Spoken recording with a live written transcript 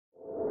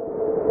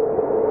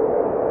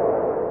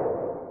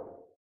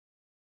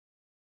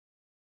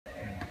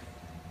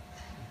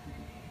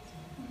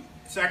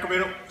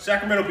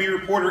Sacramento Bee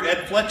reporter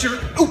Ed Fletcher.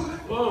 Ooh.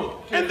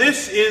 Whoa. And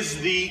this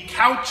is the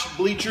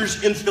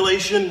Couchbleachers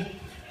installation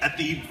at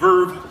the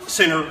Verve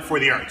Center for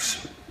the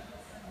Arts.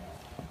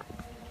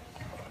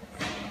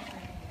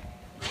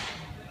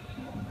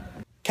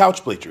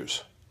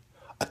 Couchbleachers.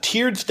 A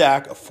tiered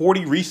stack of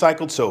 40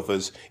 recycled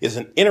sofas is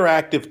an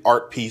interactive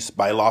art piece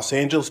by Los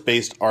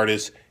Angeles-based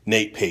artist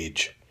Nate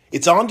Page.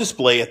 It's on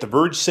display at the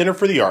Verve Center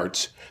for the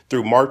Arts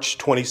through March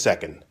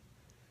 22nd.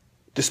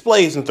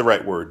 Display isn't the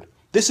right word.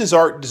 This is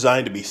art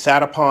designed to be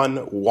sat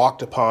upon,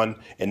 walked upon,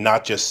 and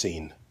not just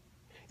seen.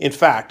 In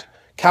fact,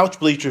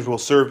 Couchbleachers will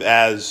serve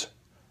as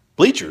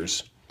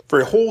bleachers for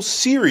a whole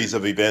series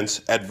of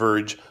events at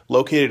Verge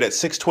located at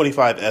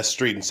 625 S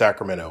Street in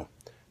Sacramento.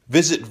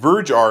 Visit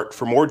Verge Art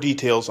for more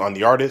details on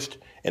the artist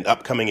and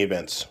upcoming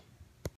events.